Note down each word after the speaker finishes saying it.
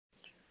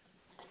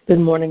Good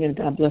morning and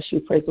God bless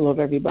you. Praise the Lord,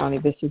 everybody.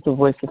 This is the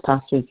voice of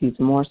Pastor Aziz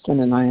Morrison,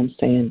 and I am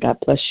saying God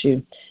bless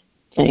you.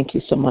 Thank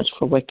you so much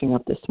for waking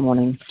up this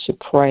morning to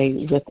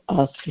pray with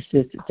us. This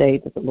is the day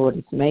that the Lord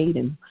has made,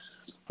 and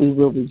we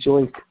will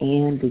rejoice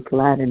and be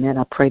glad in it.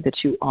 I pray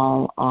that you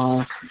all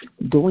are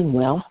doing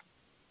well.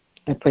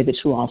 I pray that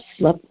you all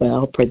slept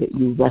well. I pray that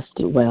you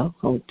rested well.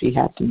 I hope you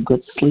had some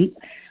good sleep.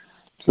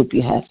 I hope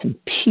you had some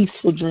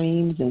peaceful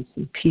dreams and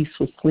some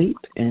peaceful sleep,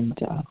 and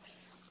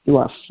you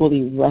are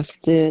fully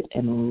rested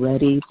and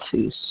ready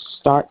to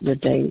start your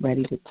day,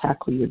 ready to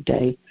tackle your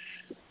day.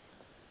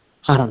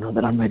 I don't know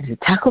that I'm ready to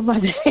tackle my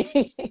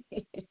day.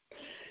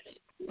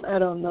 I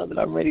don't know that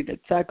I'm ready to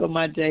tackle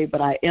my day,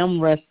 but I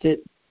am rested.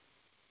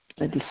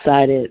 I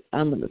decided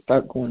I'm going to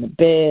start going to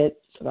bed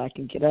so I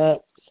can get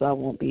up, so I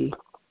won't be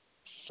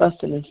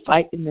fussing and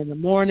fighting in the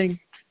morning.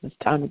 It's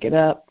time to get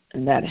up,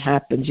 and that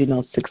happens. You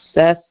know,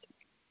 success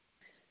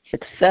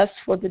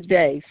for the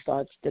day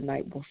starts the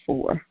night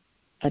before.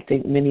 I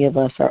think many of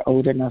us are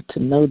old enough to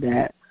know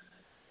that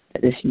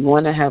if you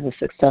want to have a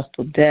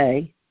successful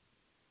day,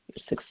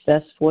 your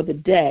success for the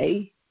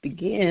day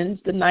begins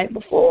the night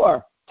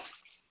before.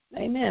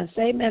 Amen.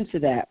 Say amen to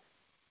that.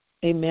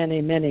 Amen,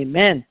 amen,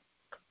 amen.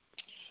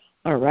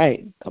 All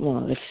right. Come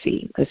on. Let's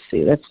see.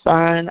 Let's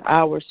find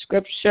our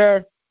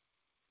scripture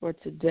for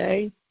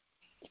today.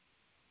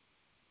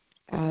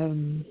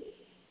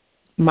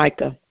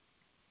 Micah.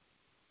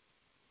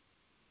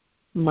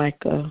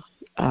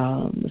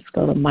 Let's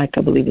go to Micah.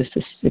 I believe it's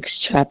the 6th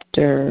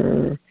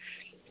chapter.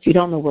 If you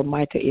don't know where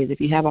Micah is, if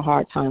you have a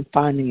hard time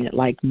finding it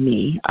like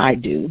me, I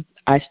do.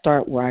 I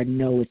start where I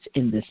know it's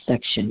in this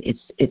section.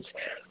 It's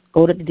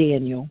go to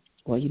Daniel.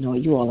 Well, you know,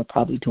 you all are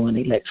probably doing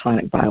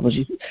electronic Bibles.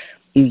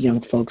 You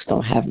young folks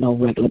don't have no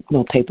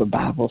paper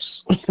Bibles.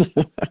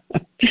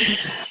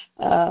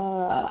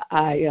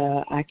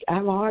 I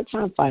have a hard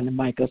time finding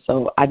Micah,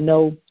 so I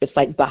know it's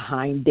like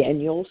behind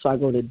Daniel. So I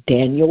go to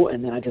Daniel,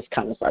 and then I just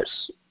kind of start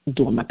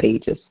doing my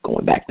pages,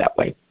 going back that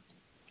way.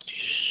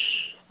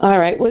 All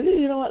right. Well,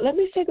 you know what? Let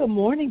me say good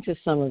morning to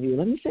some of you.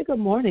 Let me say good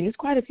morning. There's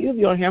quite a few of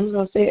you on here. I'm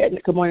going to say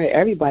good morning to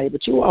everybody,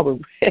 but you all were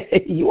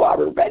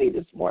ready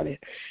this morning.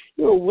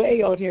 You were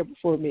way out here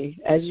before me,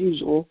 as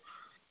usual.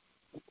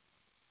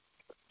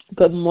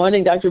 Good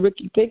morning, Dr.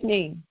 Ricky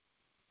Pickney.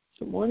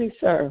 Good morning,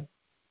 sir.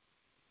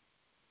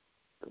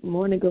 Good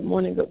morning, good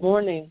morning, good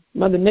morning.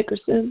 Mother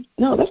Nickerson.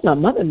 No, that's not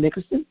Mother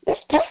Nickerson.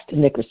 That's Pastor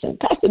Nickerson.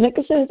 Pastor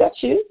Nickerson, is that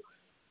you?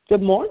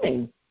 Good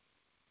morning.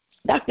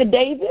 Dr.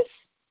 Davis,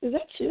 is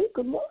that you?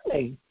 Good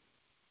morning.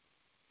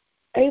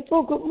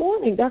 April, good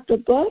morning. Dr.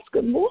 Bus,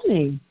 good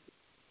morning.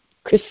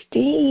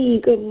 Christine,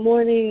 good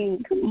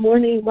morning. Good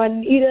morning.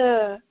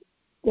 Juanita,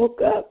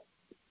 woke up,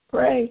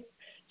 pray.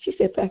 She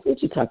said, Pastor,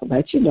 what you talking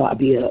about? You know I'll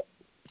be up.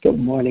 Good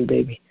morning,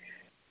 baby.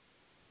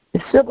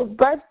 It's Sybil's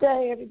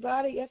birthday,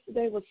 everybody.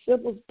 Yesterday was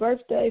Sybil's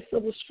birthday,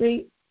 Sybil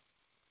Street.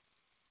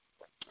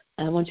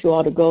 I want you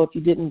all to go. If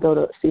you didn't go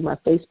to see my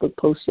Facebook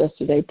post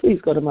yesterday,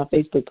 please go to my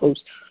Facebook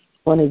post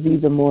on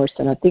Aziza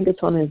Morrison. I think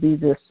it's on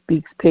Aziza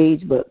Speaks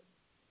page, but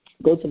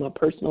go to my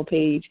personal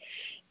page.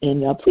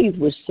 And please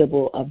wish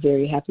Sybil a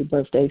very happy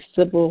birthday.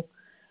 Sybil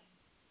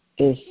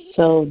is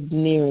so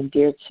near and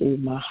dear to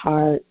my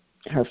heart,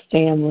 her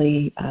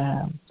family.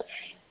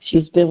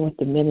 She's been with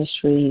the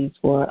ministry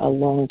for a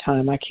long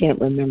time. I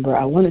can't remember.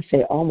 I want to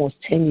say almost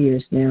 10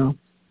 years now.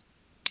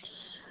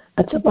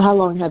 I said, well, how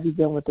long have you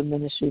been with the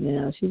ministry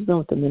now? She's been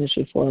with the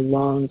ministry for a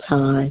long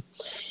time.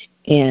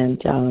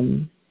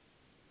 And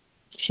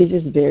she's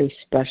just very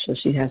special.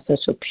 She has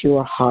such a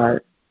pure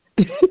heart.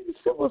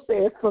 Sybil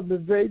said from the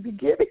very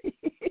beginning.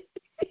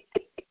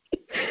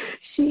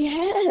 She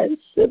has.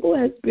 Sybil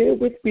has been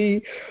with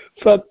me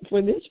from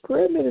when this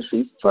prayer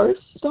ministry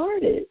first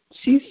started.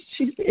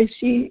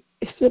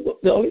 Sybil,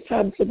 the only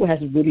time Sybil has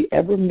really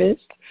ever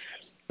missed,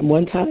 and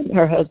one time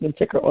her husband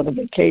took her on a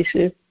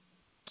vacation.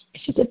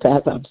 She said,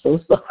 Pastor, I'm so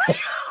sorry.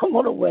 I'm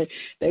on the way.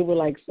 They were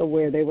like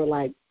somewhere. They were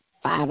like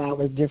 5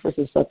 hours difference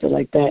or something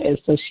like that. And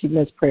so she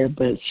missed prayer,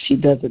 but she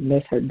doesn't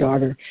miss her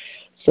daughter.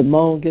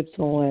 Simone gets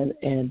on,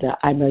 and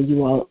I know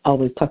you all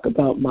always talk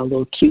about my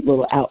cute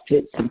little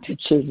outfits and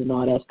pictures and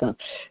all that stuff.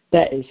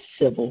 That is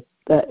Sybil.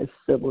 That is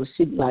Sybil.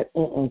 She'd be like,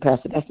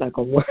 Pastor, that's not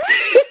going to work.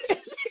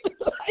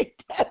 Like,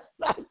 that's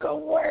not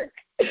going to work.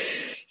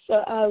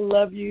 So I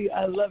love you.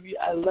 I love you.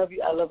 I love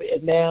you. I love it.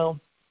 And now,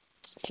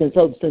 since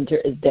Hope Center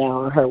is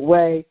down her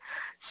way,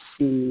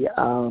 she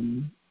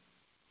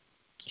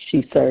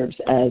serves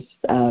as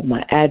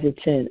my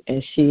adjutant,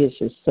 and she is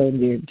just so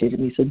near and dear to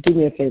me. So do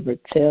me a favor,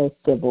 tell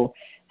Sybil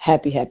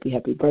happy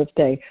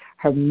birthday.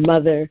 Her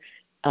mother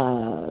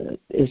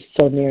is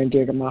so near and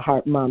dear to my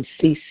heart, Mom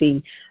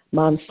Cece.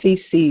 Mom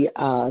Cece,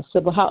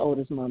 Sybil, how old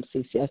is Mom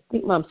Cece? I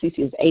think Mom Cece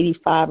is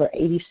 85 or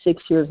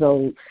 86 years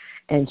old,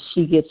 and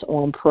she gets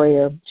on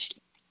prayer.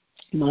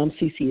 Mom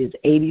Cece is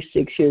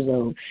 86 years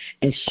old,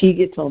 and she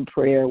gets on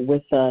prayer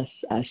with us.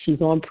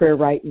 She's on prayer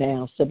right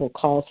now. Sybil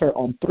calls her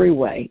on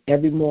three-way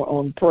every more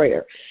on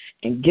prayer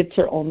and gets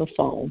her on the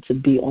phone to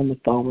be on the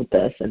phone with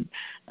us. And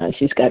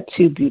she's got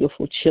two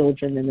beautiful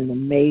children and an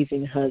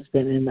amazing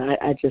husband. And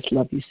I just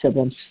love you,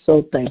 Sybil. I'm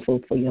so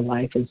thankful for your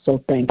life and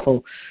so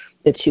thankful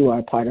that you are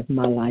a part of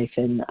my life.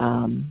 And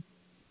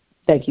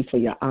thank you for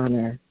your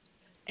honor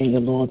and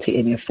your loyalty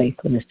and your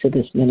faithfulness to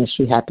this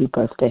ministry. Happy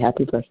birthday.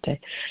 Happy birthday.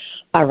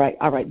 All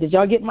right. Did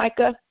y'all get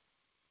Micah?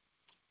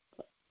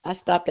 I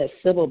stopped at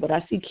Sybil, but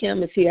I see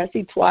Kim is here. I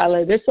see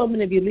Twyla. There's so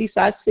many of you. Lisa,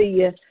 I see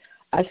you.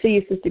 I see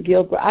you, Sister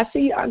Gilbert. I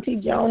see you, Auntie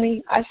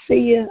Joni. I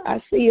see you,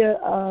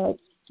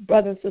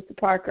 Brother and Sister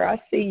Parker.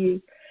 I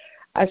see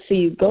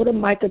you. Go to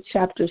Micah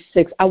chapter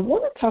 6. I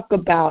want to talk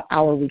about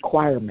our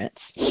requirements.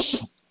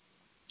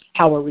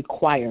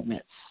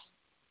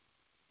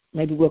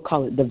 Maybe we'll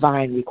call it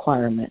divine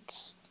requirements.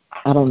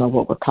 I don't know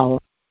what we're calling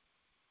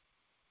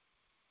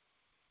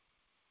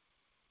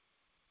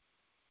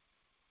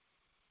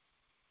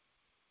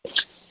it.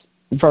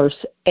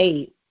 Verse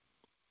 8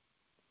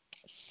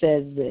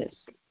 says this.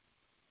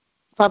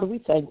 Father, we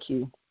thank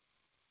you,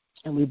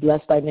 and we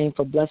bless thy name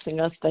for blessing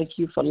us. Thank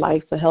you for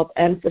life, for health,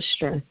 and for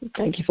strength.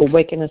 Thank you for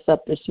waking us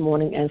up this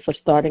morning and for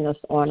starting us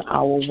on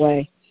our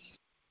way.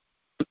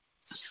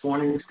 This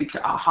morning, we speak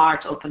to our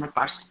hearts, open up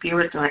our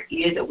spirits and our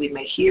ears that we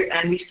may hear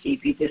and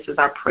receive you. This is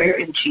our prayer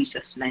in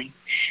Jesus' name.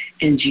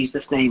 In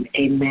Jesus' name,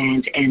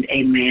 amen and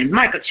amen.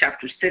 Micah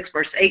chapter 6,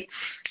 verse 8.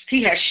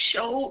 He has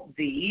showed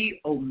thee,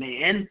 O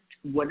man,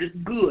 what is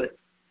good.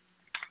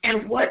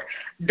 And what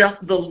doth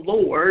the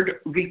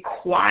Lord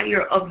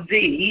require of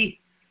thee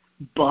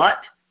but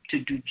to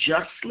do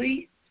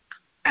justly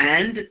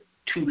and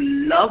to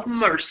love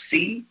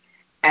mercy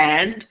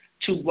and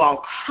to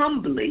walk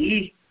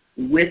humbly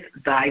with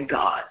thy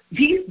God?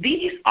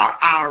 These are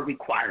our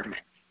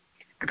requirements.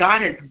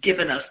 God has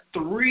given us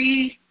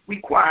 3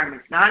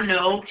 requirements. Now, I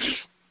know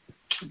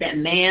that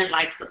man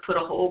likes to put a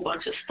whole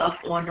bunch of stuff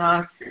on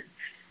us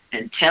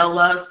and tell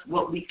us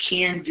what we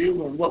can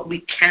do and what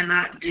we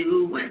cannot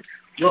do and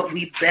what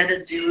we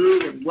better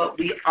do and what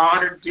we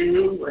ought to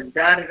do and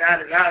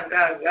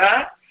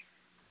da-da-da-da-da-da-da.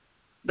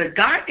 But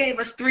God gave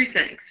us 3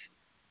 things.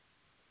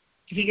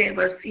 He gave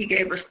us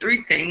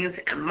 3 things.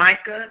 In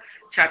Micah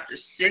chapter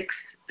 6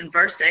 and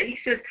verse 8, he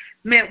says,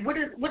 man, what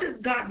does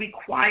God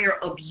require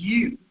of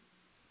you?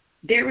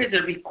 There is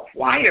a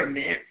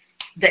requirement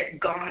that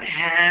God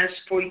has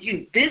for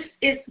you. This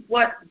is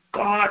what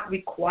God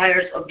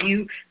requires of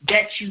you,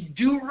 that you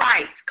do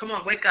right. Come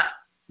on, wake up.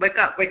 Wake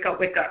up, wake up,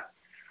 wake up.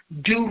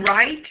 Do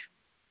right,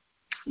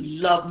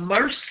 love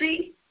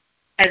mercy,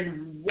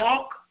 and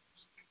walk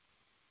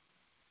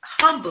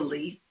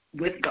humbly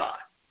with God.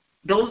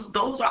 Those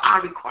are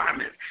our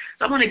requirements.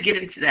 So I want to get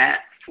into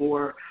that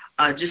for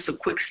just a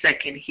quick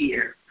second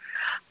here.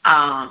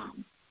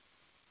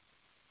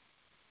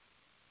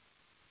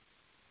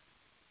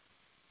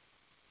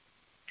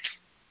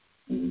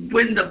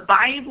 When the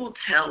Bible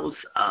tells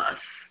us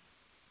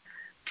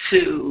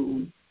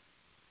to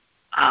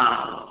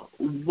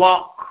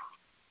walk,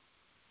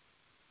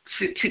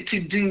 to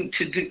do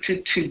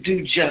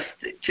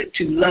justice,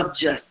 to love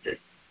justice.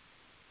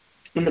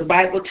 When the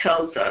Bible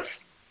tells us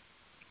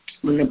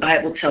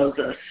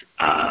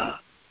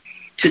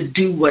to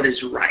do what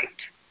is right,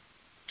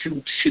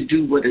 to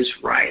do what is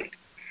right,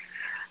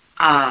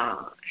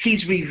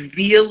 he's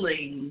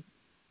revealing.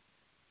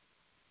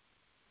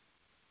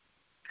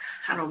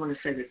 I don't want to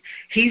say this.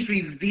 He's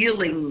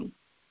revealing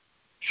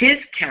his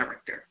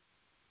character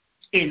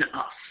in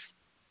us.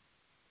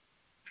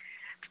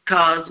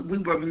 Because we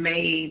were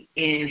made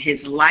in his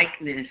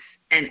likeness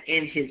and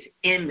in his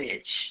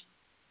image,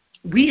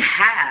 we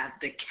have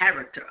the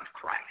character of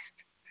Christ.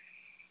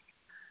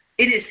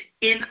 It is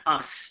in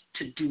us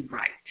to do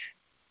right.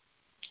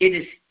 It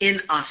is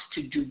in us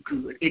to do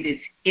good. It is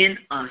in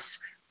us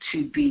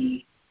to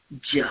be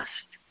just.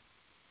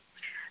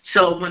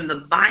 So when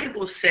the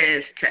Bible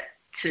says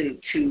to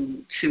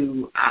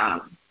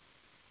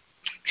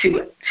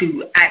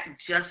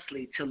act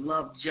justly, to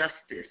love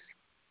justice,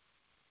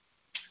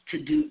 to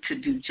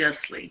do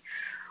justly,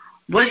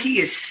 what he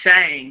is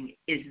saying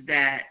is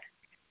that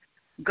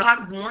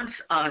God wants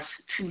us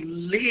to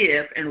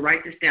live, and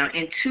write this down,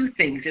 in 2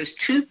 things. There's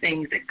 2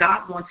 things that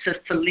God wants us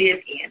to live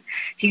in.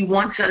 He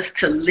wants us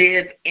to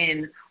live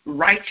in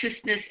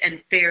righteousness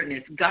and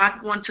fairness.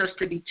 God wants us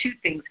to be 2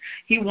 things.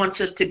 He wants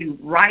us to be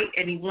right,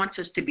 and he wants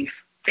us to be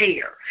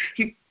fair.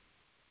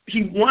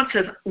 He wants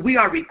us, we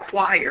are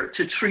required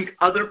to treat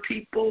other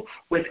people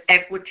with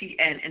equity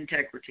and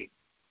integrity.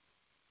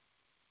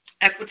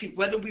 Equity,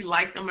 whether we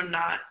like them or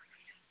not,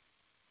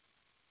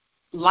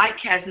 like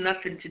has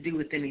nothing to do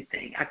with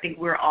anything. I think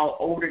we're all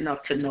old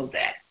enough to know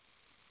that.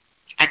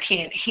 I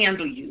can't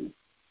handle you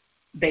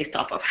based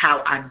off of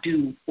how I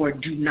do or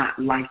do not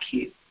like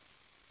you.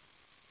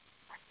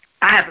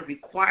 I have a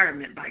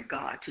requirement by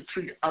God to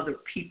treat other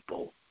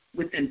people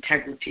with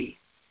integrity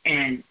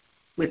and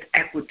with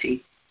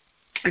equity.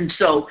 And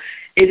so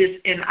it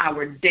is in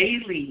our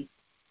daily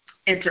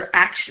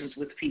interactions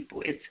with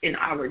people. It's in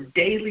our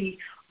daily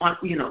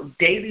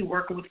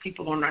working with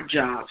people on our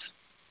jobs,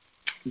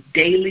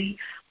 daily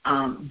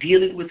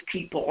dealing with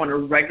people on a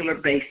regular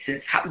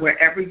basis.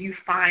 Wherever you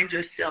find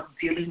yourself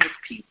dealing with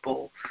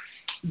people,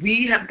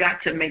 we have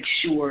got to make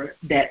sure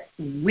that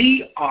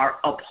we are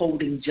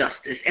upholding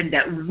justice and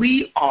that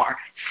we are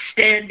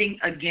standing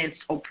against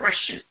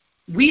oppression.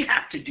 We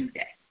have to do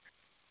that.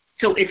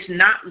 So it's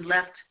not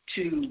left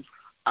to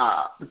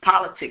the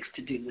politics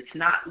to do. It's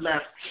not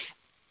left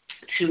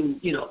to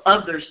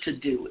others to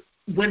do.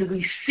 When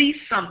we see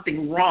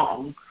something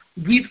wrong,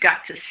 we've got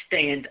to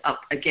stand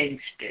up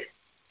against it.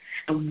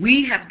 And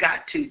we have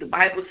got to, the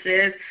Bible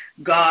says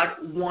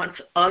God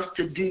wants us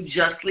to do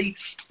justly.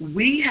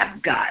 We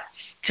have got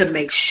to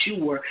make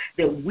sure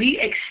that we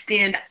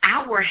extend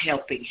our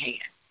helping hand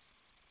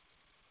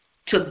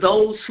to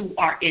those who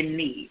are in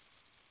need.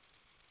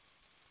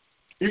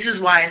 This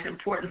is why it's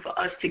important for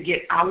us to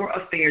get our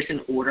affairs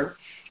in order,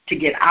 to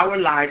get our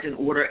lives in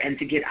order, and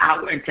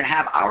to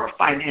have our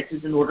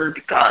finances in order,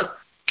 because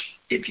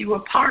if you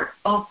are part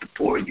of the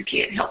poor, you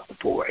can't help the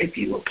poor. If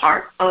you are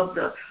part of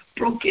the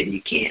broken,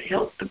 you can't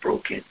help the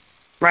broken,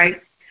 right?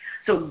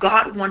 So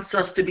God wants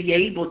us to be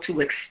able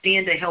to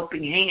extend a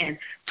helping hand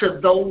to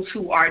those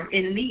who are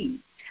in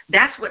need.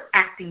 That's what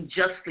acting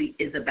justly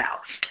is about.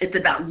 It's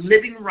about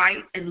living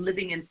right and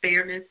living in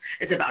fairness.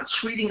 It's about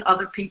treating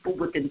other people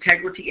with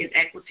integrity and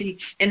equity.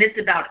 And it's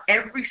about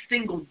every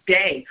single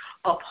day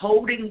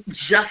upholding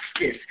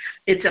justice.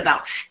 It's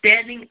about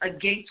standing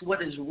against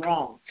what is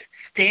wrong,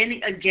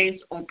 standing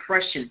against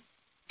oppression.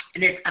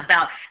 And it's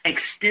about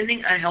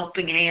extending a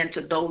helping hand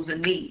to those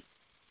in need.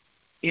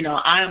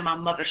 I am my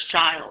mother's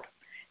child.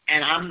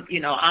 And I'm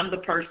the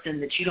person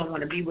that you don't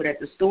want to be with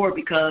at the store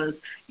because,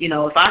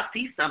 if I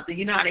see something,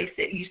 you know how they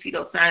say, you see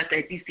those signs that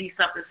if you see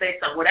something, say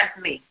something. Well, that's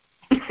me.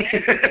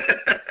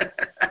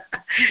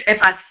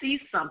 If I see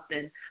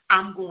something,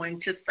 I'm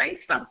going to say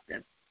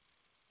something.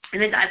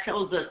 And then God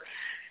tells us,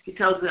 I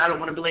don't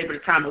want to belabor the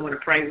time, I want to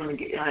pray when we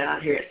get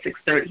out here at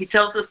 6:30. He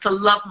tells us to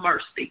love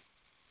mercy.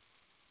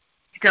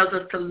 He tells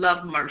us to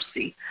love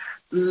mercy.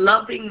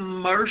 Loving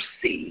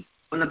mercy.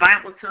 When the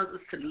Bible tells us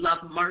to love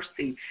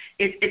mercy,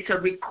 it's a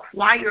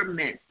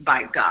requirement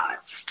by God,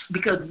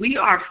 because we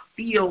are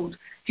filled.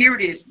 Here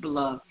it is,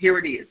 beloved. Here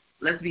it is.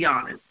 Let's be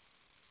honest.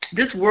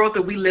 This world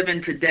that we live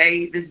in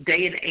today, this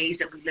day and age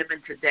that we live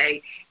in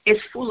today, is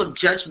full of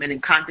judgment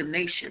and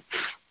condemnation.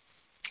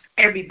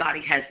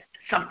 Everybody has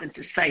something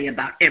to say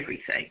about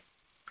everything.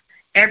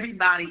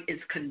 Everybody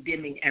is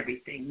condemning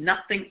everything.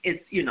 Nothing is,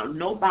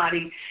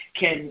 nobody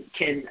can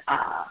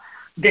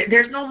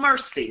there's no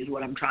mercy is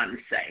what I'm trying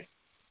to say.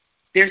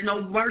 There's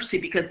no mercy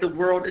because the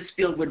world is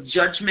filled with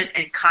judgment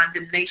and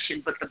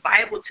condemnation. But the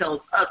Bible tells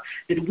us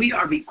that we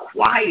are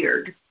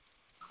required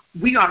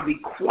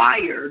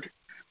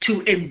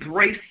to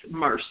embrace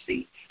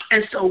mercy.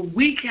 And so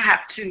we have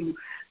to,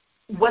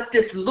 what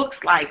this looks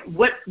like,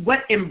 what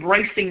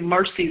embracing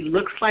mercy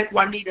looks like,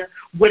 Juanita,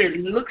 what it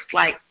looks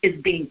like is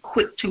being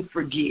quick to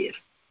forgive.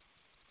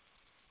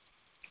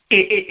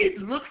 It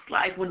looks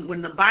like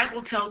when the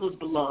Bible tells us,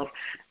 beloved,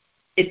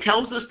 it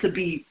tells us to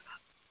be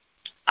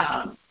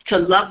to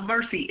love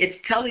mercy. It's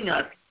telling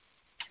us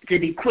to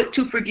be quick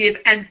to forgive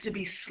and to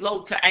be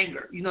slow to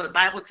anger. The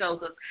Bible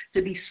tells us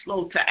to be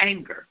slow to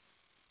anger.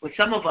 Well,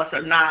 some of us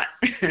are not.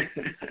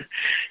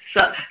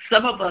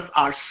 Some of us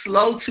are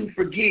slow to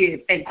forgive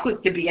and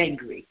quick to be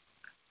angry,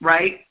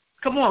 right?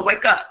 Come on,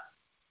 wake up.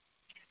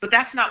 But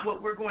that's not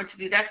what we're going to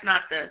do. That's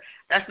not the,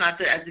 as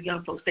the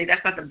young folks say,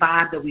 that's not the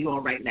vibe that we're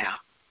on right now.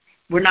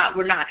 We're not.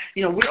 We're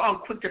on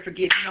quick to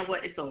forgive. You know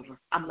what? It's over.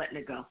 I'm letting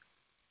it go.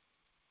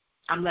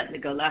 I'm letting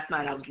it go. Last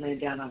night I was laying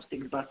down. I was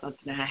thinking about something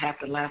that had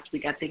happened last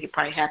week. I think it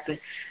probably happened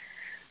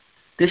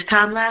this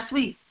time last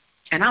week.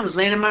 And I was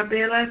laying in my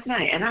bed last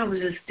night, and I was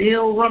just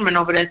still rumming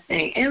over that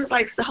thing. And it was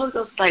like, the Holy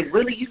Ghost was like,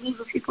 really, you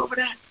losing sleep over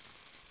that?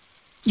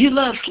 You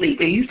love sleep,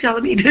 and you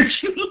telling me that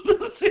you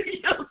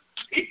losing your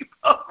sleep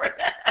over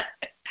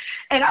that?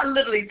 And I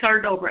literally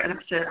turned over, and I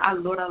said,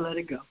 Lord, I let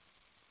it go.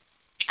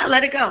 I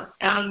let it go.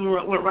 And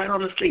I went right on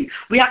to sleep.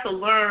 We have to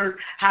learn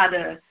how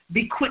to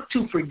be quick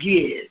to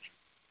forgive.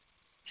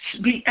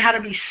 How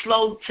to be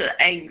slow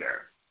to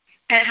anger,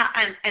 and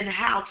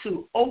how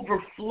to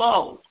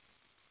overflow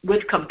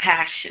with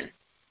compassion.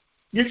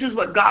 This is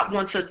what God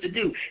wants us to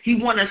do. He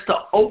wants us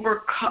to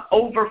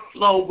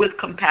overflow with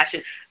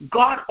compassion.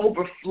 God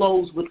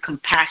overflows with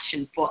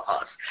compassion for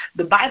us.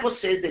 The Bible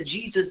says that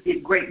Jesus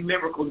did great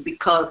miracles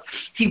because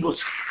he was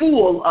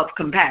full of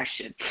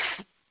compassion.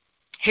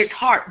 His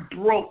heart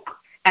broke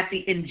at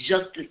the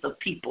injustice of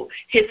people.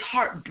 His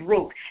heart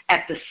broke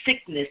at the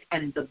sickness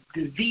and the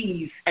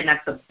disease and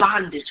at the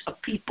bondage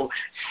of people.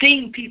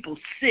 Seeing people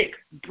sick,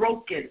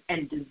 broken,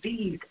 and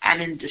diseased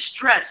and in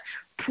distress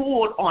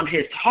poured on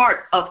his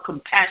heart of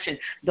compassion.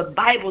 The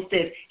Bible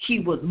says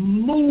he was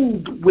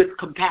moved with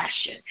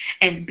compassion.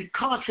 And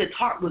because his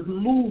heart was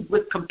moved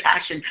with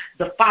compassion,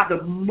 the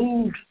Father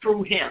moved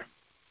through him.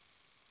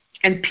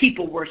 And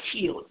people were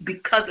healed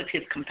because of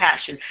his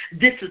compassion.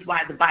 This is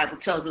why the Bible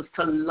tells us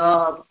to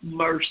love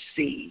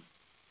mercy.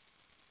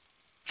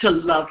 to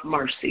love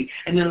mercy.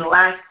 And then the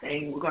last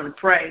thing we're going to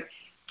pray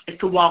is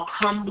to walk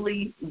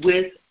humbly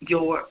with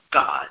your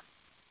God.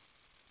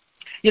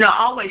 You know, I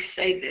always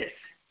say this,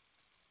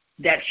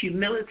 that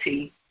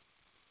humility,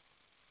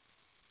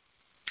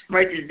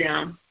 write this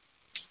down,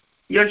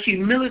 your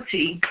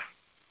humility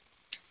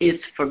is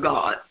for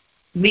God.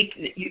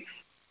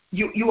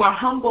 You are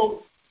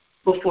humble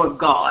before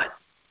God.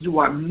 You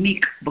are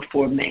meek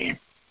before man.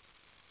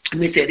 Let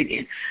me say it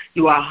again.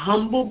 You are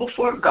humble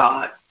before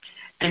God,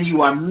 and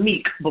you are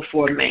meek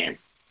before man.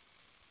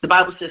 The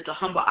Bible says to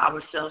humble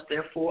ourselves,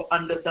 therefore,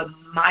 under the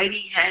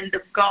mighty hand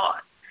of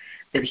God,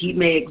 that he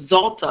may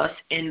exalt us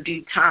in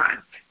due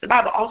time. The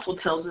Bible also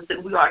tells us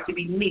that we are to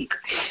be meek.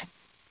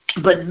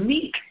 But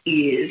meek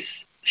is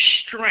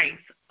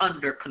strength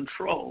under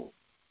control.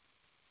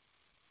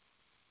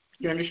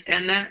 You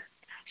understand that?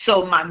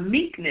 So my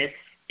meekness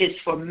is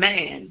for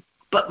man,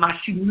 but my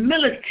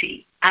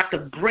humility, I have to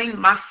bring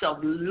myself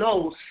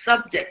low,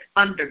 subject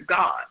under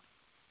God.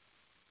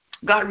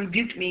 God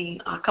rebuked me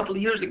a couple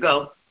of years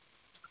ago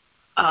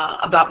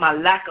about my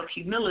lack of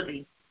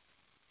humility.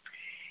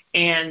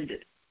 And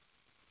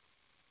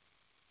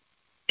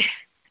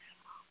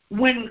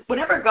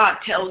whenever God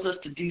tells us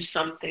to do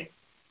something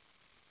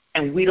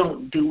and we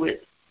don't do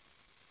it,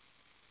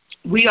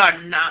 we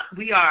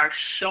are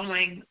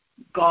showing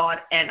God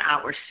and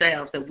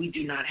ourselves that we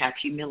do not have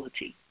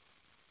humility.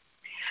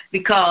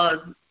 Because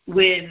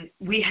when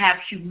we have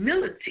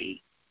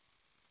humility,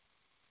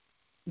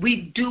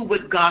 we do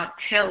what God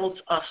tells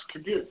us to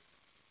do.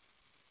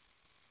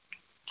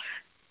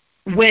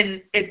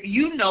 If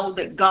you know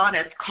that God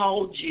has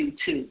called you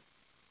to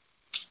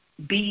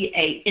be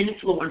an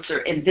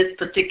influencer in this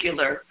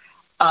particular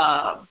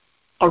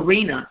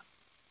arena,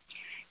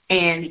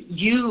 and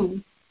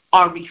you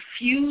are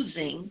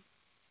refusing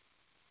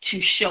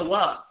to show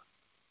up,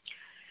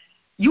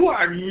 you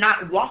are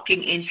not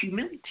walking in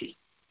humility.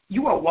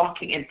 You are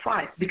walking in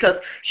pride, because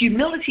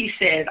humility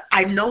says,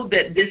 I know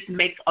that this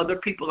makes other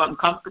people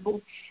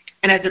uncomfortable,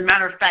 and as a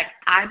matter of fact,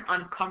 I'm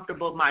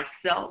uncomfortable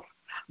myself,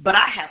 but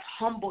I have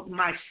humbled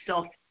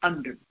myself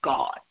under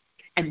God,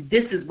 and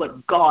this is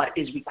what God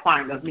is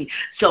requiring of me.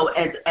 So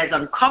as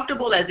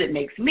uncomfortable as it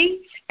makes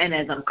me, and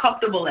as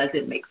uncomfortable as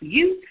it makes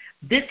you,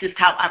 this is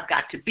how I've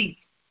got to be,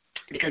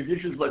 because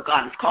this is what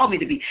God has called me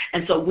to be.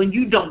 And so when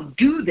you don't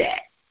do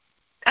that,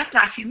 that's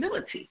not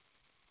humility.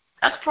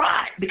 That's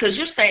pride, because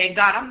you're saying,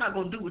 God, I'm not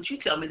going to do what you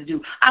tell me to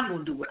do. I'm going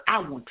to do what I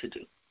want to do.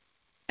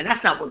 And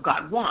that's not what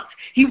God wants.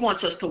 He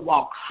wants us to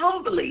walk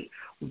humbly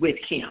with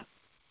him.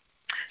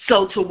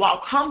 So to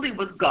walk humbly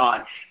with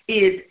God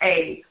is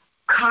a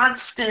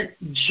constant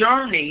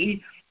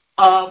journey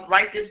of,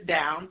 write this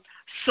down,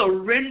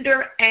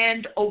 surrender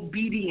and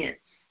obedience.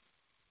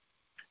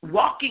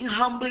 Walking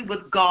humbly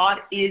with God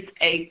is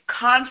a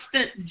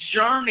constant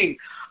journey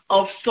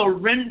of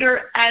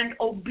surrender and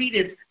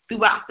obedience.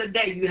 Throughout the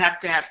day, you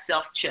have to have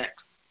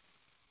self-checks.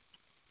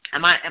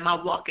 Am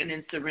I walking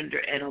in surrender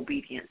and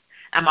obedience?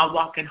 Am I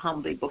walking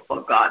humbly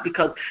before God?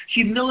 Because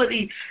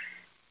humility,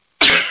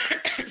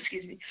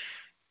 excuse me,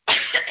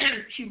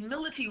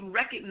 humility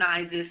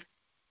recognizes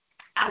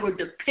our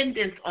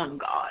dependence on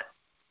God.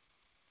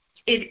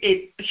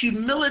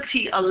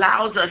 Humility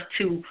allows us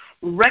to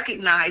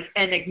recognize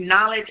and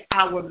acknowledge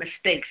our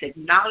mistakes,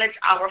 acknowledge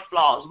our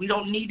flaws. We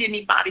don't need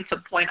anybody to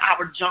point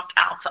our junk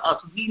out to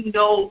us. We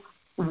know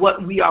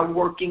what we are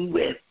working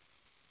with,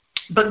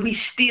 but we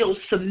still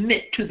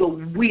submit to the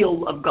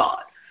will of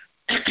God.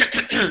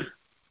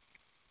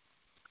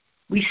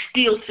 We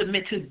still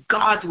submit to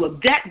God's will.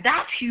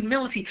 That's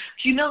humility.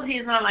 Humility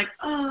is not like,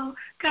 oh,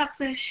 God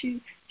bless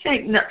you.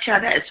 No,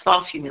 child, that is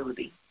false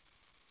humility.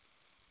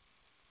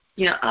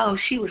 You know, oh,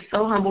 she was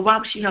so humble. Why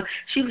was she humble?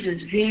 She was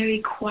just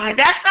very quiet.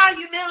 That's not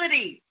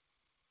humility.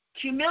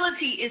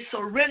 Humility is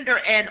surrender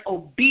and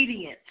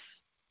obedience.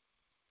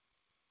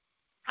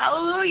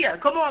 Hallelujah.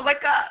 Come on, wake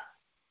up.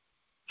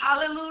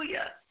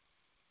 Hallelujah.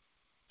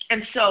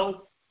 And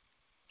so,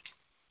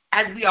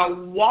 as we are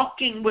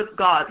walking with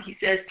God, he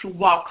says to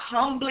walk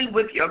humbly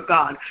with your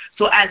God.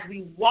 So as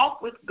we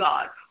walk with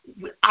God,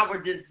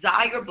 our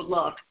desire,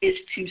 beloved, is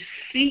to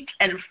seek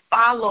and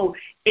follow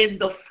in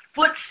the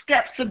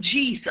footsteps of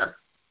Jesus.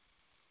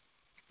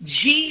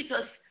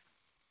 Jesus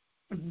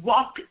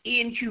walked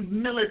in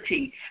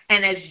humility.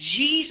 And as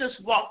Jesus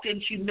walked in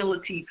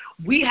humility,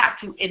 we have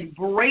to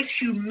embrace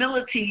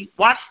humility,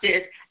 watch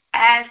this,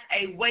 as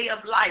a way of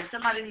life.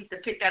 Somebody needs to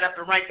pick that up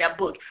and write that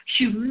book.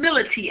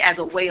 Humility as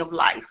a way of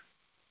life.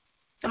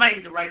 Somebody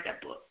needs to write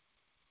that book.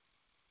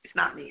 It's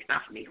not me. It's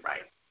not for me to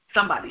write.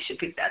 Somebody should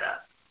pick that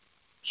up.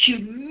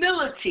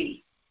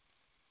 Humility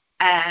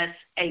as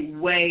a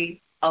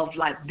way of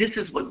life. This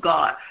is what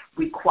God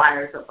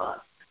requires of us.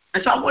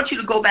 And so I want you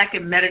to go back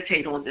and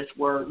meditate on this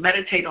word,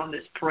 meditate on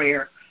this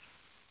prayer.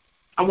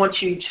 I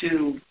want you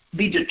to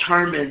be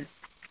determined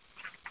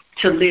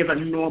to live a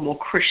normal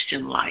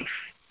Christian life.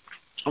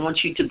 I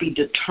want you to be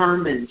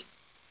determined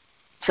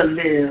to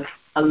live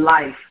a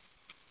life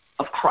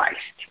of Christ.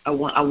 I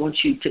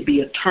want you to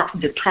be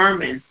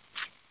determined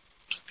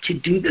to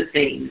do the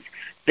things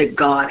that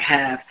God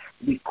has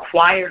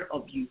required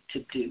of you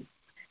to do.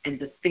 And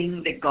the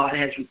thing that God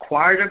has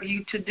required of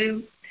you to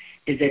do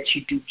is that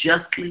you do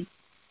justly,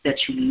 that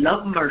you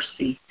love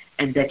mercy,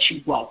 and that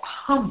you walk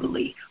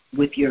humbly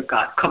with your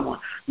God. Come on,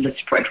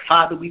 let's pray.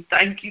 Father, we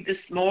thank you this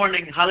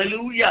morning.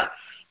 Hallelujah.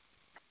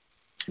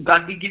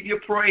 God, we give you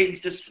praise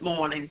this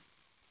morning.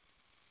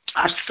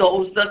 Our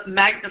souls does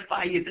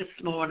magnify you this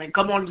morning.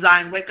 Come on,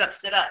 Zion, wake up,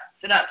 sit up,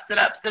 sit up, sit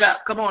up, sit up.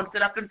 Come on,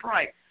 sit up and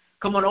pray.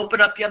 Come on, open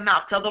up your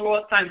mouth. Tell the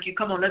Lord thank you.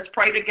 Come on, let's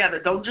pray together.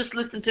 Don't just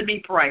listen to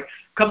me pray.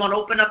 Come on,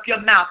 open up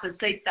your mouth and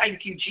say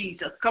thank you,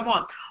 Jesus. Come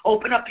on,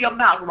 open up your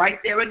mouth right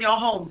there in your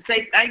home.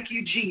 Say thank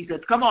you,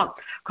 Jesus. Come on,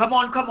 come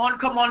on, come on,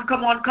 come on,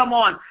 come on, come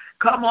on.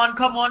 Come on,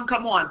 come on,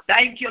 come on.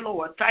 Thank you,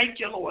 Lord. Thank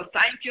you, Lord.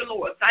 Thank you,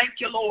 Lord. Thank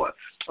you, Lord.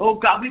 Oh,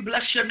 God, we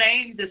bless your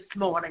name this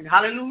morning.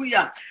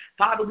 Hallelujah.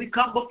 Father, we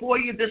come before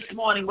you this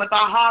morning with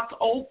our hearts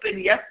open,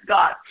 yes,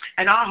 God,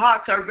 and our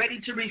hearts are ready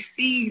to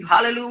receive,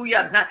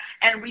 hallelujah,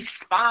 and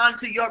respond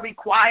to your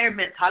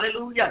requirements,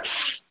 hallelujah.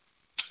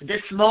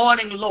 This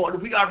morning,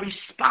 Lord, we are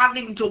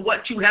responding to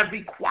what you have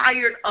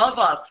required of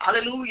us.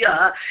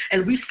 Hallelujah.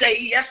 And we say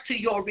yes to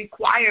your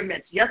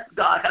requirements. Yes,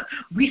 God.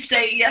 We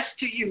say yes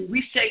to you.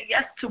 We say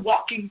yes to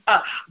walking,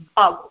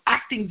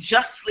 acting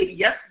justly.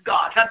 Yes,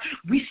 God.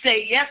 We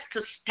say yes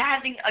to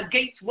standing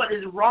against what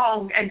is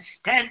wrong and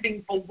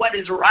standing for what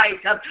is right.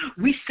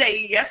 We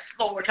say yes,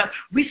 Lord.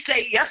 We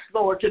say yes,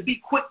 Lord, to be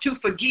quick to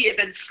forgive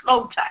and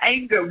slow to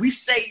anger. We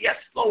say yes,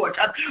 Lord.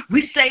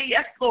 We say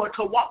yes, Lord,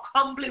 to walk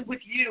humbly with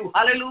you.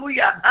 Hallelujah.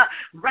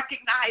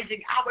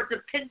 Recognizing our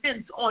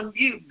dependence on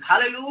you.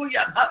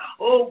 Hallelujah.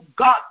 Oh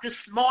God, this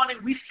morning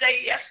we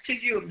say yes to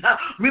you.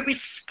 We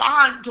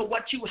respond to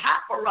what you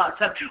have for us.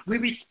 We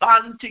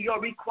respond to your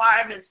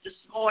requirements this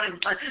morning.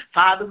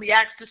 Father, we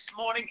ask this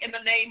morning in the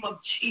name of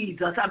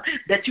Jesus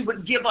that you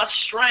would give us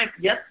strength.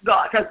 Yes,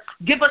 God.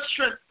 Give us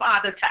strength,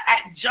 Father, to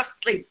act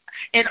justly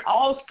in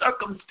all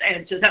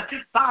circumstances.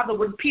 Father,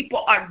 when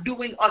people are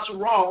doing us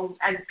wrong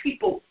and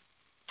people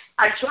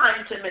are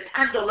trying to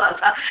mishandle us,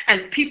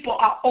 and people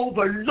are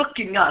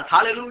overlooking us,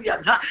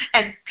 hallelujah,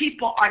 and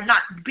people are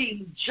not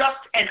being just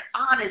and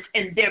honest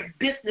in their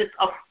business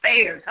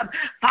affairs.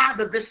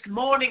 Father, this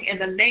morning in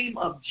the name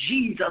of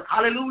Jesus,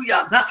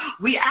 hallelujah,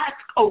 we ask,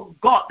 oh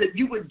God, that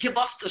you would give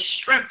us the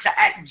strength to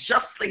act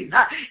justly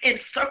in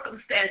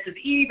circumstances,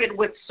 even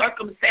with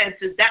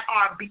circumstances that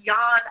are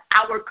beyond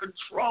our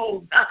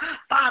control.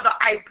 Father,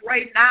 I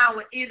pray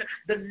now in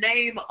the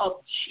name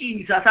of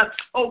Jesus,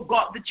 oh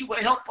God, that you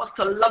will help us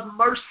to love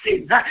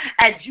mercy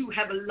as you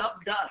have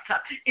loved us.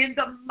 In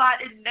the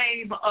mighty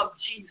name of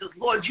Jesus,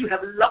 Lord, you have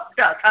loved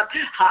us.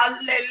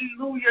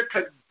 Hallelujah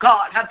to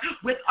God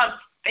with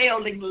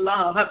unfailing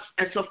love.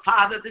 And so,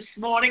 Father, this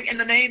morning, in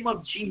the name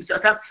of Jesus,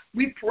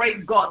 we pray,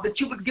 God,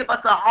 that you would give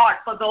us a heart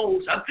for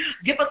those.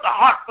 Give us a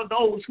heart for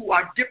those who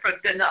are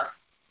different than us.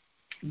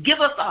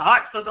 Give us a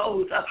heart for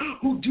those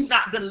who do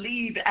not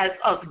believe as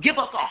us. Give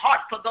us a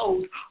heart for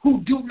those who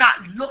do not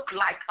look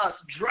like us,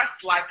 dress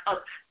like us,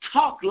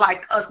 talk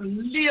like us,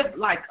 live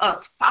like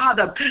us.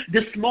 Father,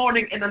 this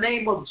morning in the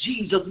name of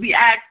Jesus, we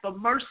ask for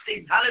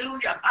mercy.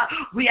 Hallelujah.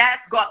 We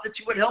ask, God, that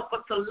you would help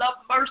us to love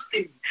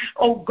mercy.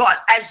 Oh, God,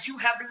 as you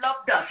have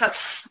loved us.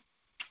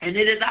 And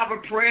it is our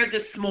prayer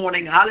this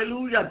morning,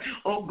 hallelujah,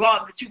 oh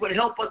God, that you would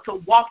help us to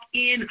walk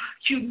in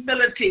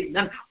humility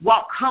and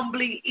walk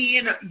humbly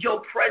in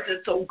your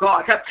presence, oh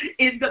God,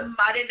 in the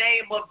mighty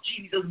name of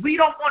Jesus. We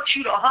don't want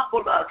you to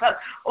humble us,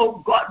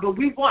 oh God, but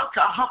we want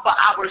to humble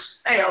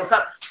ourselves.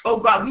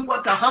 Oh God, we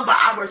want to humble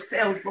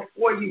ourselves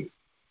before you.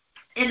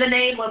 In the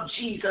name of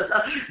Jesus,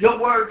 your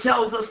word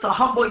tells us to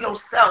humble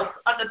yourself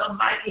under the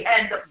mighty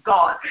hand of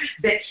God,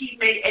 that he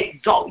may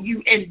exalt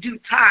you in due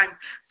time.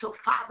 So,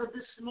 Father,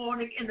 this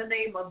morning, in the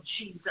name of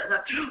Jesus,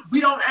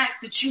 we don't ask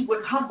that you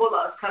would humble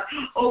us.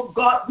 Oh,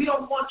 God, we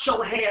don't want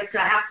your hands to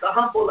have to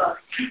humble us.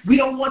 We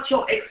don't want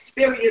your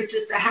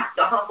experiences to have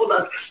to humble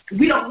us.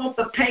 We don't want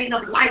the pain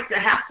of life to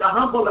have to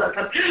humble us.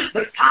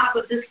 But,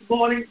 Father, this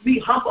morning, we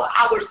humble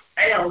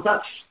ourselves.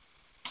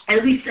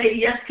 And we say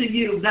yes to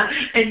you,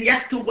 and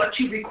yes to what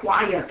you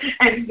require,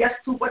 and yes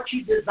to what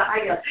you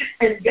desire,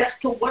 and yes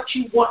to what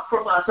you want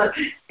from us.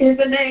 In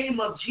the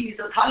name of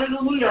Jesus,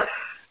 hallelujah.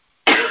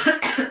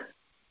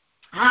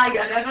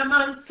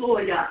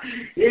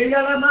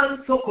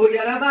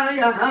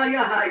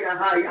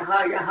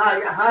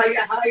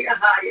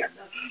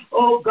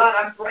 Oh God,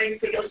 I'm praying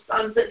for your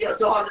sons and your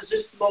daughters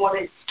this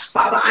morning.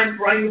 Father, I'm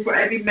praying for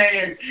every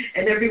man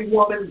and every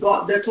woman,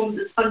 God, that's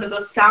under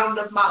the sound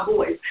of my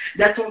voice,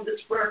 that's on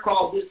this prayer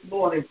call this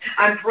morning.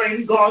 I'm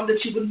praying, God,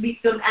 that you would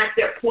meet them at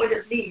their point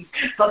of need.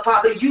 But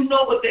Father, you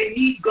know what they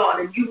need,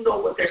 God, and you know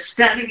what they're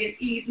standing in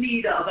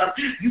need of.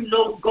 You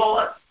know,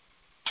 God,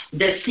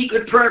 their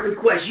secret prayer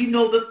requests. You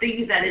know the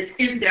things that is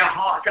in their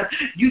heart.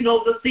 You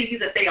know the things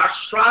that they are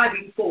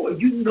striving for.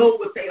 You know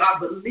what they are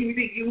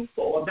believing you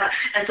for.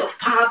 And so,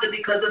 Father,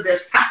 because of their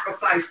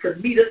sacrifice to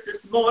meet us this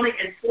morning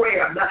in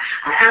prayer,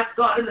 I ask,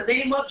 God, in the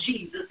name of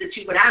Jesus, that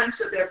you would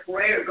answer their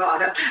prayer,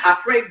 God. I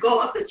pray,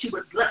 God, that you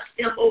would bless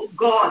them, oh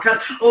God.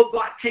 Oh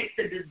God, take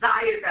the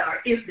desires that are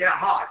in their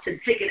hearts and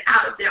take it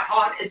out of their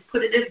heart and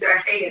put it in their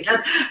hands.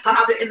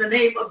 Father, in the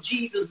name of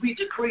Jesus, we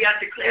decree and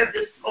declare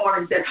this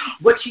morning that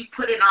what you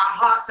put in our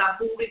hearts are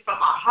moving from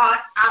our heart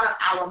out of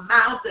our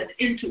mouths and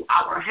into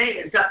our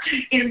hands.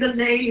 In the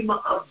name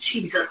of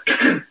Jesus.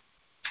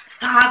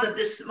 Father,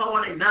 this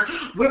morning,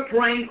 we're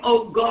praying,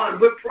 oh God,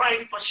 we're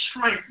praying for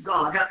strength,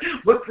 God.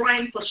 We're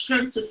praying for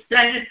strength to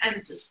stand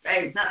and to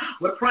stay.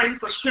 We're praying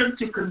for strength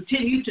to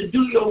continue to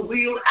do your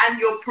will and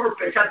your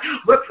purpose.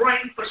 We're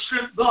praying for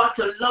strength, God,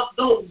 to love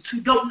those who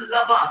don't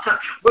love us.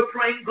 We're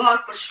praying, God,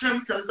 for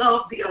strength to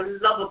love the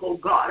unlovable,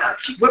 God.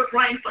 We're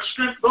praying for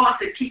strength, God,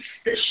 to keep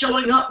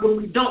showing up when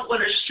we don't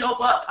want to show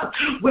up.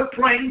 We're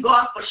praying,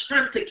 God, for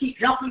strength to keep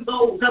helping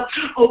those,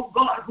 oh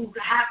God, who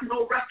have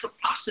no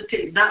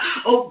reciprocity.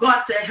 Oh God,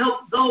 to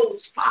help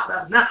those,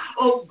 Father,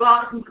 oh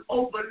God, who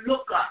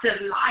overlook us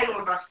and lie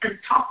on us and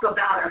talk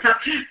about us.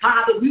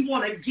 Father, we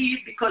want to give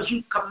because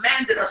you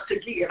commanded us to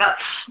give.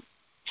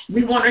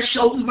 We want to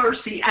show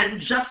mercy and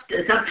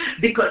justice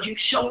because you've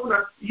shown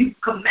us, you've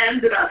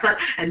commanded us,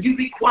 and you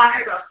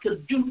required us to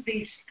do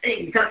these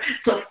things.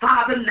 So,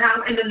 Father,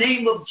 now in the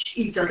name of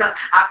Jesus,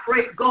 I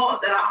pray, God,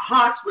 that our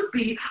hearts would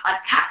be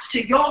attached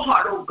to your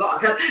heart, oh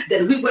God,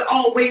 that we would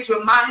always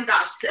remind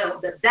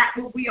ourselves that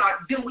what we are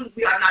doing,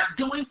 we are not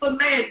doing for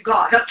man,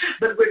 God,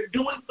 but we're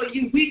doing for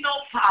you. We know,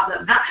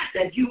 Father,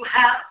 that you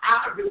have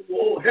our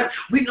reward.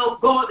 We know,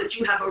 God, that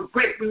you have a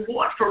great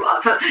reward for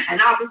us, and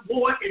our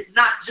reward is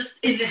not just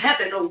in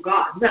heaven, oh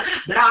God,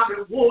 but our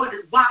reward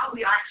is while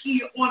we are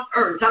here on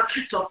earth.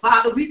 So,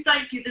 Father, we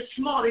thank you this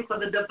morning for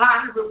the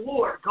divine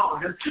reward,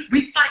 God.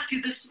 We thank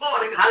you this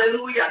morning,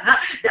 hallelujah,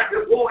 that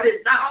reward is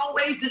not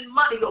always in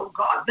money, oh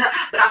God,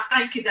 but I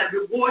thank you that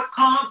reward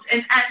comes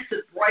in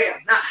answered prayer.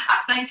 I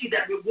thank you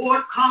that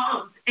reward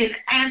comes in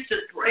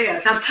answered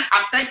prayers.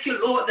 I thank you,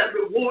 Lord, that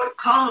reward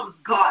comes,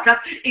 God,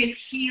 in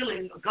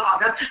healing,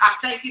 God. I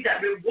thank you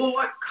that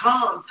reward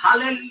comes,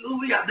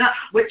 hallelujah,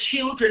 with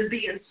children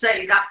being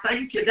saved. I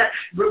thank you that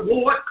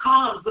reward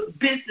comes with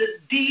business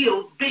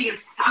deals being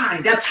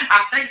signed.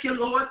 I thank you,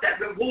 Lord, that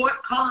reward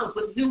comes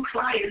with new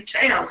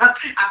clientele.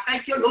 I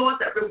thank you, Lord,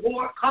 that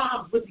reward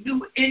comes with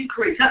new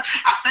increase. I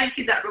thank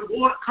you that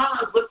reward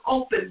comes with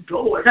open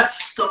doors.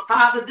 So,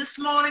 Father, this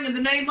morning in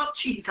the name of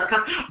Jesus,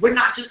 we're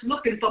not just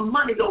looking for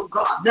money, oh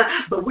God,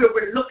 but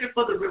we're looking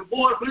for the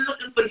reward. We're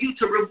looking for you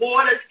to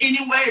reward us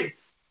anyway.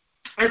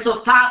 And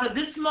so, Father,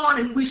 this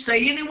morning we say,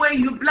 any way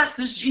you bless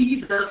us,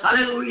 Jesus,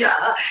 hallelujah.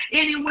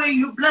 Any way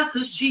you bless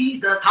us,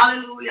 Jesus,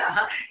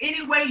 hallelujah.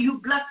 Any way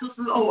you bless us,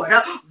 Lord,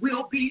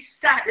 we'll be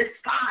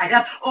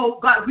satisfied. Oh,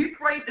 God, we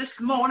pray this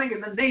morning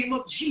in the name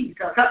of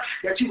Jesus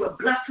that you will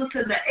bless us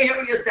in the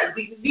areas that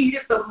we need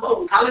it the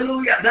most,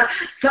 hallelujah.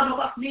 Some of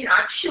us need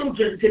our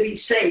children to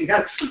be saved.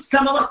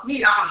 Some of us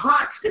need our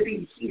hearts to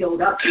be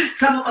healed.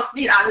 Some of us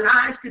need our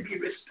lives to be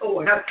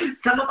restored.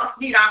 Some of us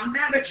need our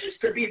marriages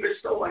to be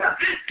restored.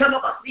 Some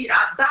of us need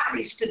our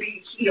bodies to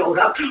be healed.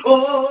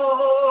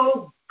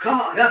 Oh,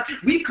 God,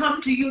 we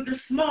come to you this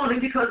morning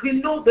because we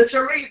know that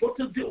you're able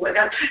to do it.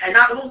 And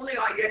not only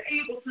are you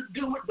able to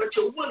do it, but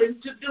you're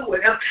willing to do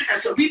it.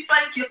 And so we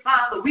thank you,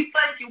 Father. We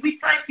thank you. We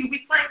thank you.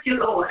 We thank you,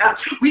 Lord.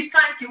 We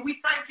thank you.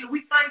 We thank you.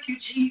 We thank you,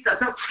 Jesus.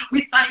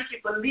 We thank you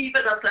for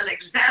leaving us an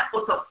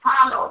example to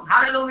follow.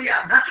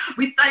 Hallelujah.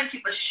 We thank you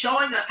for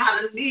showing us how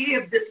to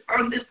live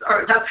on this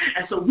earth.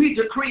 And so we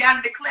decree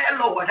and declare,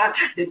 Lord, that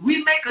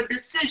we make a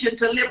decision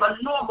to live a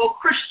normal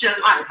Christian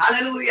life.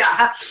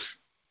 Hallelujah.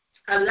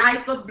 A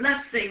life of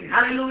blessing,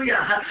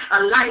 hallelujah,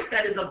 a life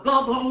that is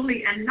above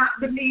only and not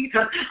beneath,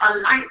 a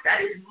life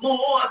that is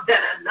more than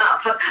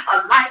enough,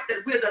 a life that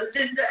we're the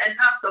lender and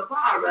not the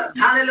borrower,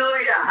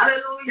 hallelujah,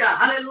 hallelujah,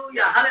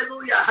 hallelujah,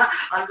 hallelujah,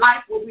 a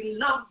life where we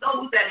love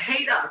those that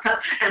hate us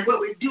and where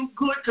we do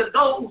good to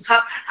those,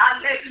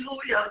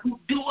 hallelujah, who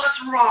do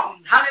us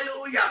wrong,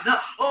 hallelujah.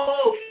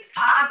 Oh,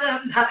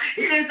 Father,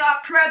 it is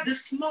our prayer this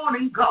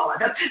morning,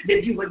 God,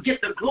 that you would get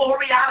the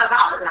glory out of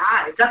our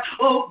lives.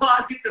 Oh,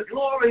 God, get the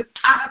glory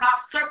out of our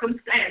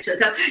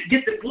circumstances.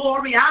 Get the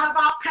glory out of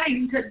our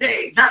pain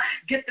today.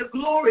 Get the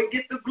glory,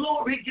 get the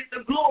glory, get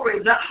the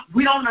glory.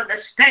 We don't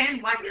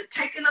understand why you're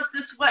taking us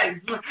this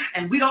way,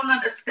 and we don't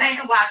understand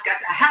why it's got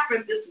to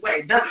happen this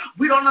way.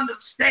 We don't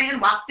understand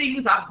why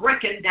things are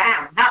breaking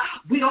down.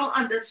 We don't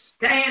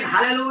understand,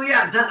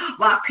 hallelujah,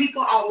 why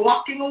people are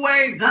walking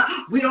away.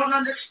 We don't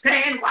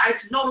understand why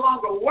it's no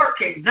longer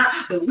working.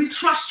 But we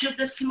trust you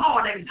this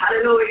morning,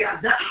 hallelujah.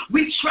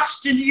 We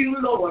trust in you,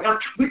 Lord.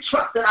 We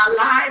trust that our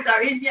lives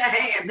are in your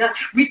hand.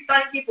 We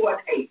thank you for an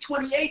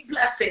 828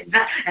 blessing.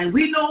 And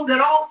we know that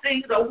all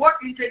things are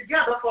working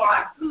together for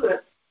our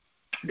good.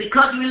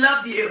 because we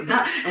love you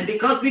and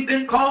because we've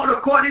been called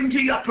according to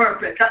your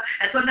purpose.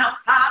 And so now,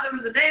 Father,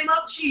 in the name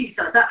of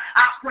Jesus,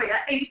 I pray an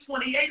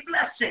 828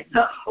 blessing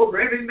over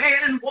every man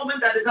and woman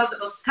that is under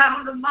the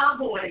sound of my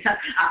voice.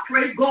 I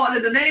pray, God,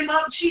 in the name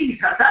of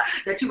Jesus,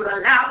 that you would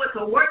allow it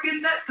to work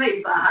in their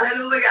favor.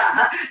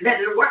 Hallelujah.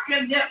 Let it work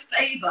in their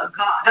favor,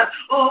 God.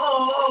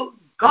 Oh,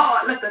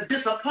 God, let the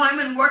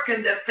disappointment work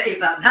in their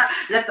favor.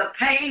 Let the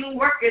pain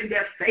work in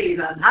their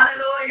favor.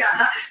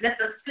 Hallelujah. Let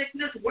the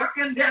sickness work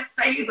in their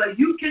favor.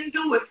 You can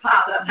do it,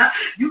 Father.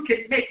 You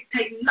can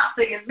take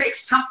nothing and make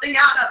something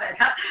out of it.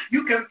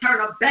 You can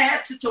turn a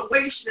bad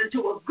situation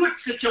into a good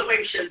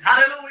situation.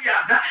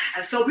 Hallelujah.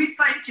 And so we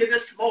thank you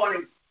this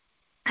morning.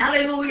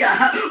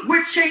 Hallelujah.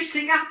 We're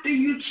chasing after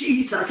you,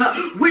 Jesus.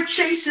 We're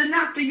chasing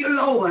after you,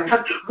 Lord.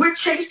 We're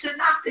chasing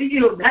after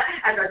you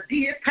as a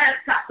deer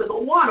pants after the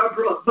water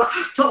brook.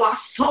 So our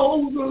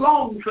souls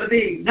long for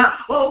thee.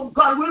 Oh,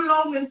 God, we're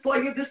longing for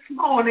you this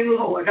morning,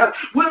 Lord.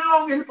 We're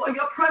longing for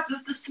your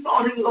presence this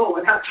morning,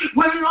 Lord.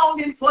 We're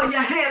longing for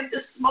your hand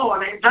this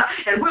morning.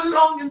 And we're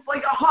longing for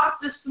your heart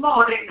this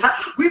morning.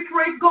 We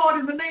pray,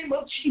 God, in the name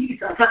of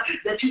Jesus,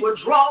 that you would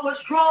draw us,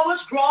 draw us,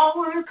 draw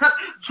us,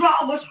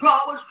 draw us,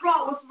 draw us,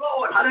 draw us,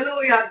 Lord.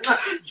 Hallelujah.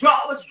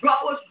 Draw us,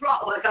 draw us, draw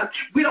us.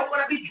 We don't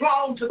want to be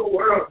drawn to the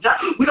world.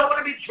 We don't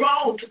want to be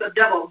drawn to the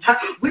devil.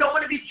 We don't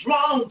want to be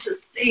drawn to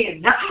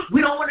sin.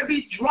 We don't want to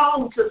be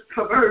drawn to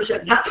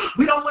perversion.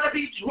 We don't want to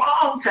be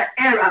drawn to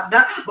error.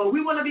 But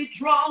we want to be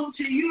drawn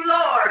to you,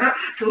 Lord.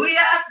 So we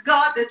ask,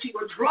 God, that you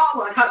would draw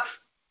us.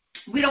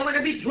 We don't want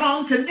to be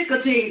drawn to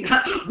nicotine.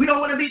 We don't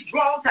want to be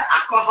drawn to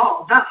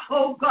alcohol.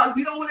 Oh, God,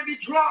 we don't want to be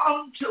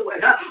drawn to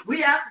it.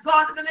 We ask,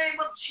 God, in the name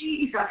of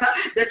Jesus,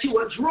 that you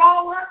will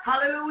draw us.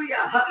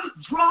 Hallelujah.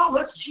 Draw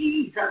us,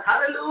 Jesus.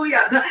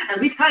 Hallelujah.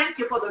 And we thank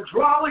you for the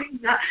drawing,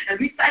 and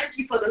we thank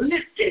you for the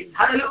lifting.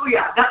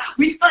 Hallelujah.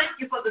 We thank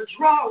you for the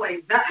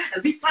drawing,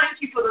 and we thank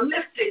you for the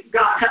lifting,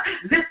 God.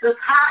 Lift us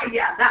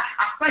higher.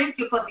 I thank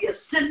you for the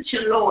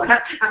ascension, Lord.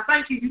 I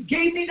thank you. You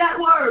gave me that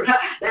word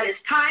that it's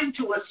time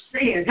to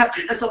ascend.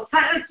 And so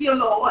thank you,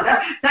 Lord.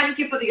 Thank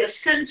you for the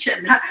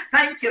ascension.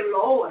 Thank you,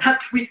 Lord.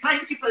 We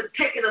thank you for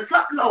taking us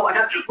up, Lord.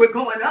 We're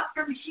going up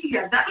from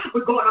here.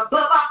 We're going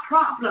above our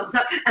problems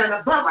and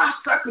above our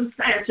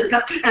circumstances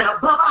and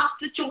above our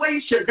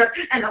situations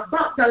and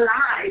above the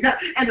lies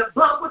and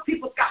above what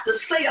people got to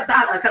say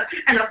about us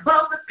and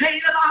above the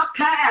pain of our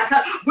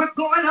past. We're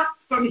going up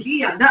from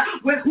here.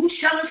 Where who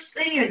shall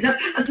ascend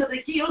unto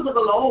the hills of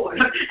the Lord?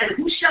 And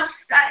who shall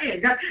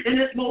stand in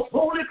his most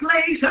holy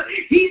place?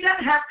 He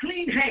that hath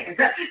clean hands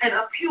and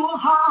a pure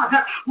heart,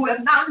 who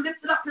have not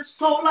lifted up his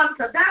soul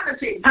unto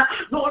vanity,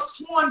 nor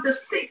sworn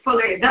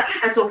deceitfully.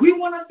 And so we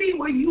want to be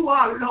where you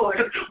are, Lord.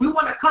 We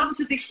want to come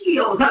to the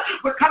hills.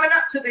 We're coming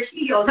up to the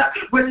hills.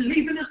 We're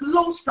leaving this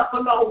low stuff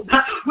alone.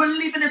 We're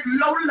leaving this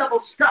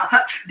low-level stuff,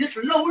 this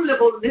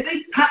low-level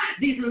living,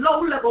 these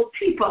low-level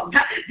people,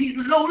 these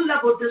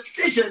low-level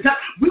decisions.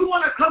 We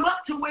want to come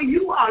up to where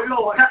you are,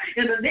 Lord.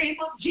 In the name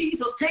of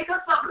Jesus, take us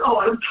up,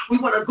 Lord. We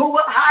want to go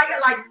up higher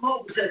like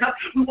Moses.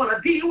 We want to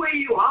be where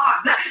you are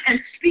and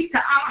speak to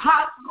our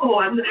hearts,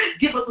 Lord.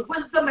 Give us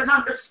wisdom and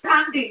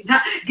understanding.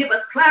 Give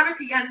us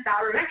clarity and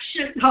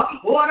direction.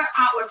 Order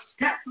our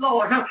steps,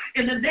 Lord.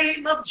 In the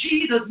name of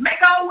Jesus,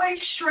 make our way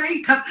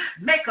straight.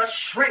 Make us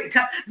straight.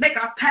 Make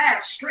our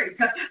path straight.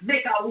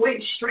 Make our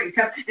way straight.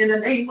 In the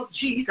name of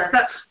Jesus.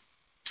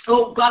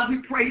 Oh, God,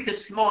 we pray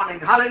this morning,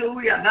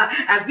 hallelujah,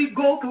 as we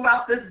go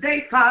throughout this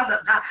day,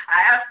 Father,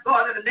 I ask,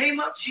 God, in the name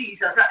of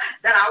Jesus,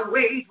 that our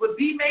ways would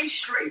be made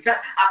straight.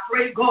 I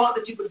pray, God,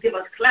 that you would give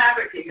us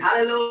clarity,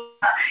 hallelujah,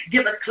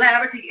 give us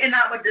clarity in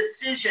our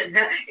decision,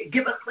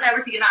 give us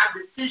clarity in our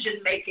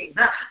decision-making.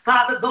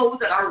 Father, those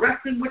that are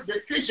wrestling with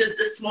decisions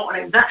this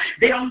morning,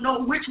 they don't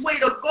know which way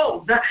to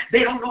go.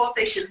 They don't know if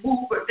they should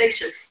move or if they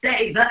should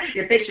stay,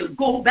 if they should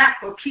go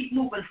back or keep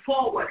moving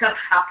forward.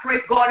 I pray,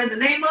 God, in the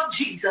name of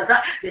Jesus,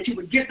 that you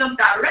would give them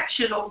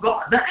direction, oh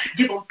God.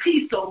 Give them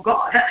peace, oh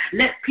God.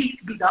 Let peace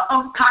be the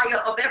umpire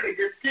of every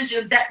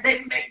decision that they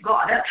make,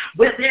 God.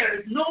 Where there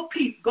is no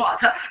peace, God,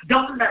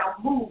 don't let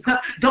them move.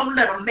 Don't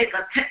let them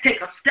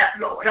take a step,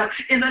 Lord.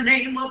 In the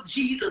name of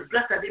Jesus,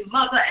 bless every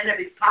mother and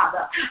every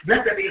father.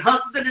 Bless every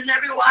husband and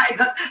every wife.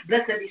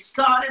 Bless every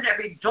son and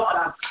every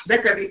daughter.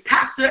 Bless every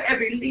pastor,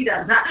 every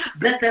leader.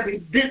 Bless every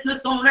business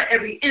owner,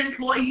 every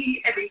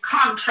employee, every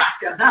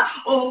contractor.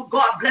 Oh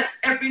God, bless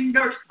every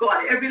nurse,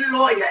 God, every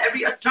lawyer,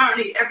 every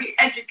attorney, every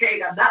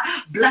educator.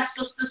 Bless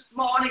us this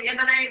morning in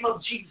the name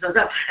of Jesus.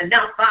 And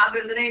now, Father,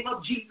 in the name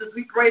of Jesus,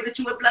 we pray that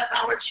you would bless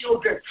our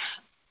children.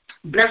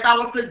 Bless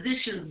our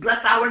physicians, bless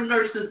our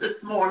nurses this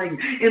morning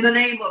in the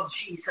name of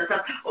Jesus.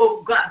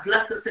 Oh, God,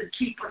 bless us and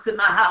keep us in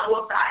the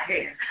hollow of thy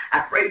hand.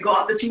 I pray,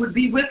 God, that you would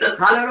be with us.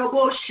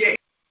 Hallelujah.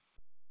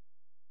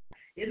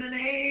 In the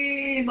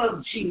name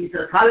of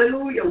Jesus.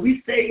 Hallelujah.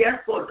 We say yes,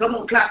 Lord. Come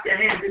on, clap your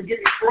hands and give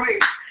me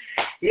praise.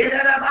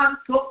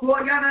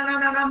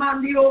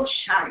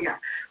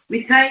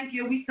 We thank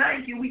you, we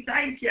thank you, we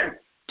thank you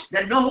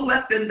that no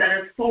weapon that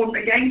is formed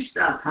against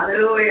us,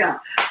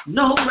 hallelujah,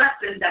 no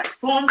weapon that is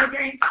formed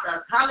against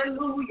us,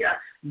 hallelujah,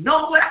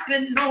 No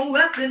weapon, no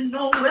weapon,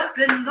 no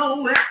weapon,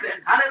 no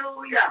weapon.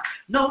 Hallelujah.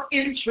 No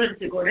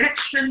intrinsic or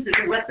extrinsic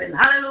weapon.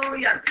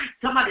 Hallelujah.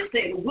 Somebody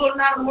say it will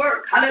not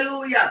work.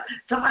 Hallelujah.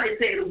 Somebody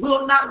say it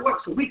will not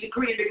work. So we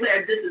decree and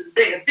declare this is a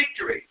day of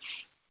victory.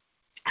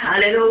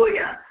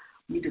 Hallelujah.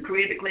 We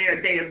decree and declare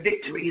a day of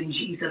victory in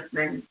Jesus'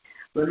 name.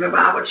 Remember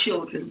our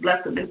children.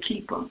 Bless them and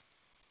keep them.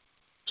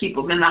 Keep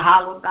them in the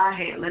hollow of thy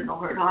hand. Let no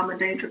hurt, harm, or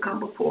danger come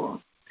before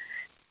them.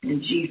 In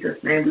Jesus'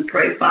 name we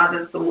pray,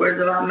 Father, the words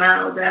of our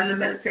mouths and the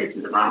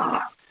meditations of our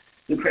heart.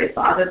 We pray,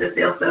 Father, that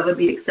they'll forever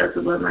be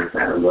acceptable in thy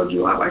sight. Oh, Lord,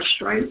 you are our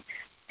strength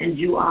and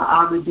you are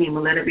our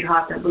Redeemer. Let every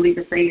heart that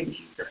believes say in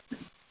Jesus'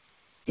 name.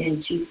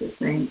 In Jesus'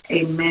 name,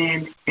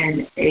 amen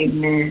and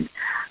amen.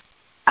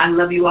 I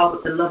love you all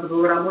with the love of the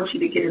Lord. I want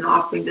you to get an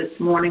offering this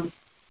morning.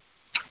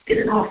 Get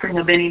an offering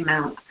of any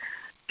amount.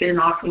 Get an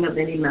offering of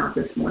any amount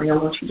this morning. I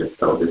want you to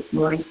sow this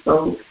morning.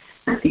 Sow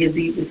at the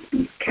Aziza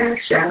Speaks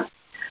Cash App.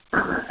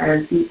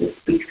 Aziza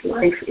Speaks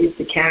Life is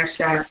the Cash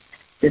App.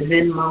 The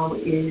Venmo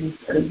is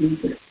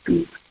Aziza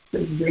Speaks. The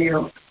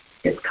Zelle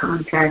is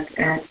contact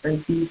at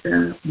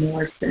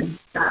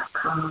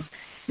AzizaMorrison.com.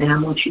 And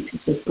I want you to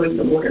just bring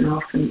the Lord an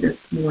offering this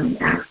morning.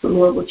 Ask the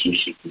Lord what you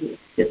should give.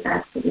 Just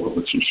ask the Lord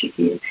what you should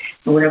give.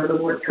 And whatever the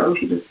Lord tells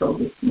you to sow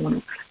this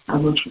morning, I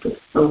want you to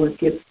sow it.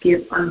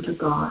 Give unto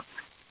God.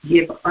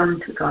 Give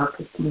unto God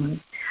this morning.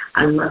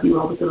 I love you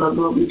all with the love of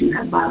the Lord. We do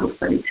have Bible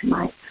study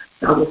tonight.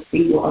 So I will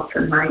see you all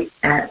tonight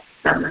at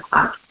 7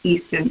 o'clock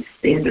Eastern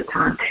Standard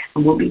Time.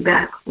 And we'll be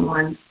back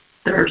on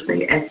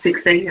Thursday at 6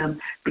 a.m.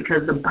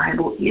 because the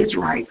Bible is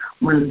right.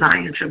 When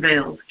Zion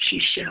travails, she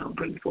shall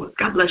bring forth.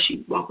 God bless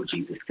you. Walk with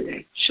Jesus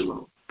today.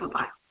 Shalom.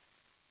 Bye-bye.